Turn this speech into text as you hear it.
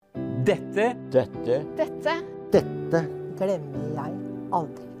Dette glemmer jeg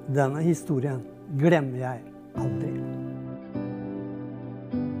aldri. Denne historien glemmer jeg aldri.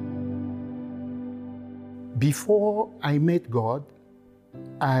 Before I met God,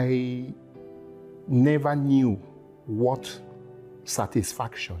 I never knew what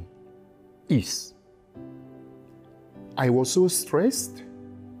satisfaction is. I was so stressed.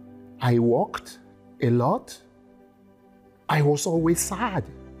 I worked a lot. I was always sad.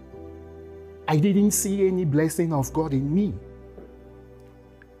 I didn't see any blessing of God in me.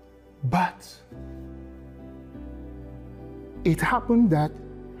 But it happened that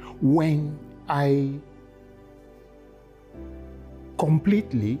when I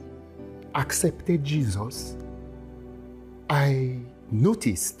completely accepted Jesus, I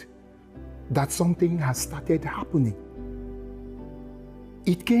noticed that something has started happening.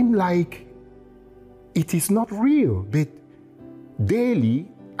 It came like it is not real, but daily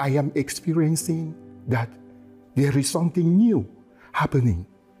I am experiencing that there is something new happening.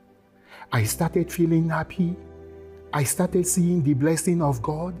 I started feeling happy. I started seeing the blessing of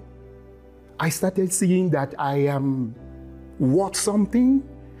God. I started seeing that I am worth something.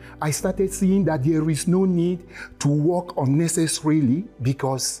 I started seeing that there is no need to work unnecessarily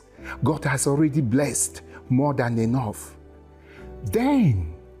because God has already blessed more than enough.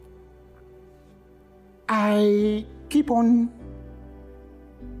 Then I keep on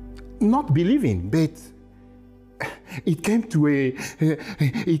not believing, but it came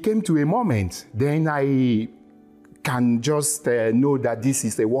to a moment. Then I can just know that this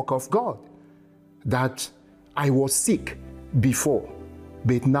is a work of God, that I was sick before,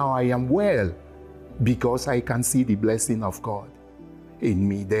 but now I am well because I can see the blessing of God in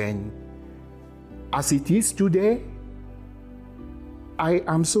me. Then, as it is today, I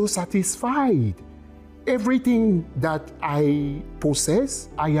am so satisfied. Everything that I possess,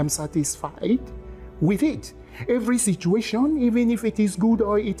 I am satisfied with it. Every situation, even if it is good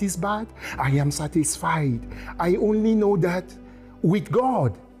or it is bad, I am satisfied. I only know that with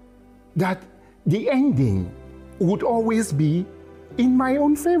God, that the ending would always be in my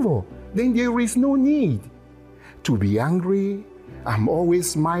own favor. Then there is no need to be angry. I'm always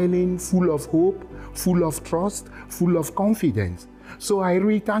smiling, full of hope, full of trust, full of confidence. So I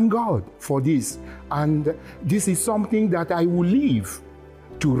really thank God for this. And this is something that I will live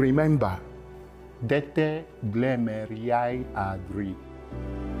to remember. Dette, glemmer, aldri.